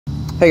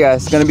Hey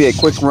guys, it's going to be a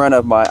quick run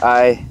of my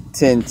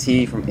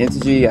i10T from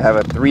Integy. I have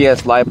a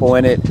 3S LiPo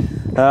in it.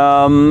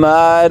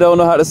 I don't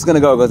know how this is going to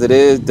go because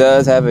it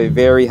does have a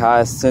very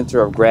high center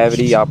of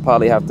gravity. I'll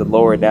probably have to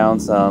lower it down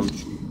some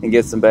and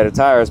get some better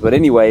tires. But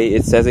anyway,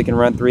 it says it can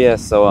run 3S,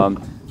 so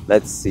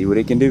let's see what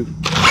it can do.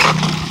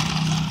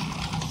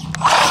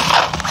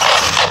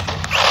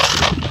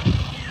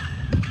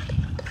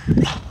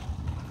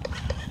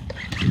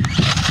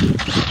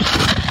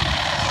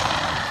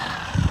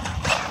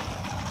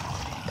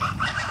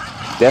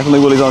 Definitely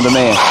Willie's on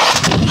demand.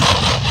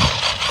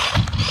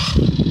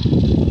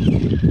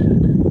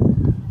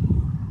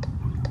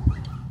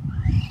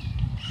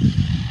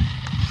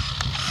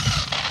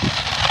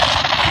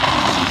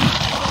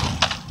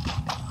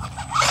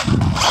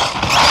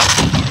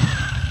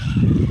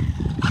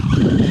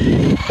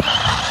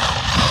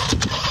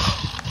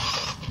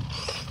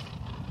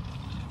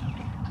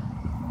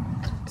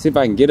 See if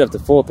I can get up to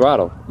full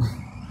throttle.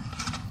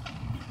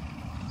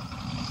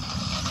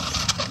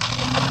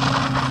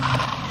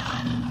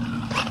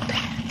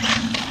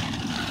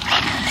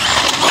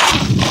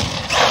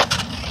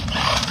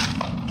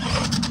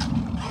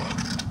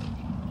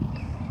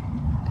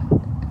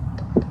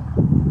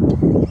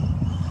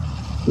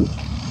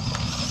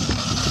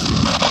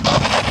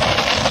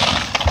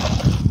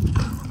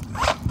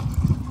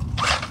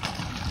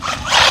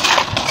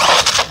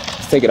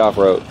 Take it off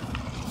road.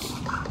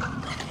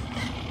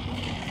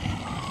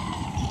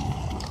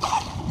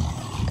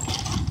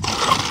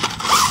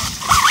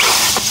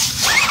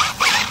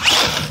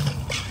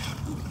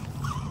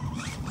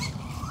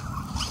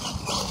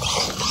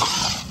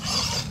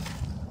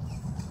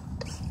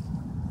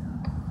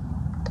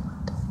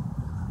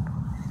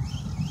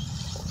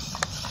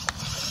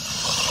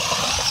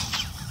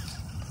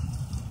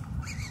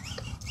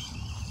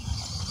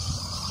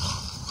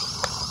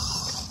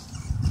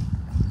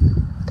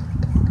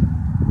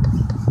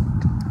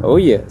 Oh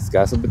yeah, it's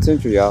got some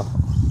potential, y'all.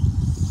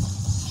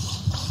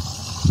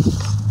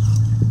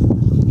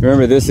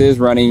 Remember, this is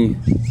running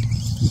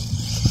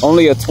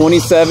only a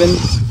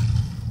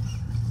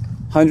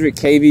 2700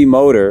 kV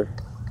motor,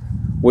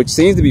 which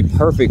seems to be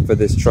perfect for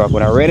this truck.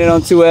 When I ran it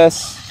on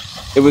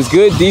 2S, it was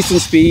good,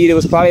 decent speed. It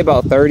was probably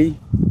about 30.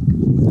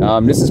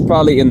 This is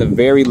probably in the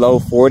very low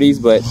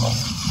 40s, but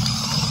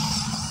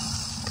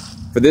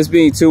for this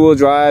being two-wheel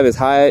drive, as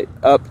high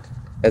up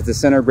as the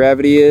center of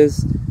gravity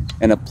is,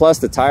 and plus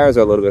the tires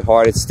are a little bit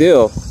hard, it's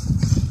still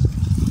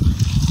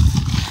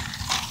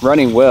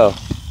running well.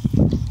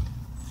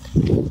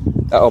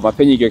 Uh-oh, my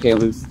pinion gear came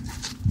loose.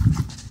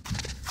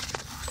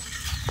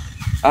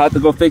 I'll have to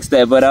go fix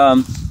that, but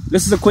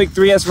this is a quick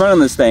 3S run on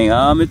this thing.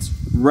 It's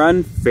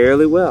run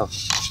fairly well.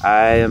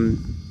 I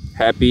am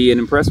happy and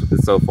impressed with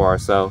it so far.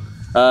 So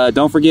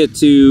don't forget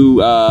to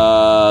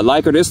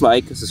like or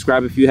dislike,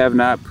 subscribe if you have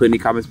not, put any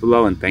comments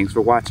below, and thanks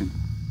for watching.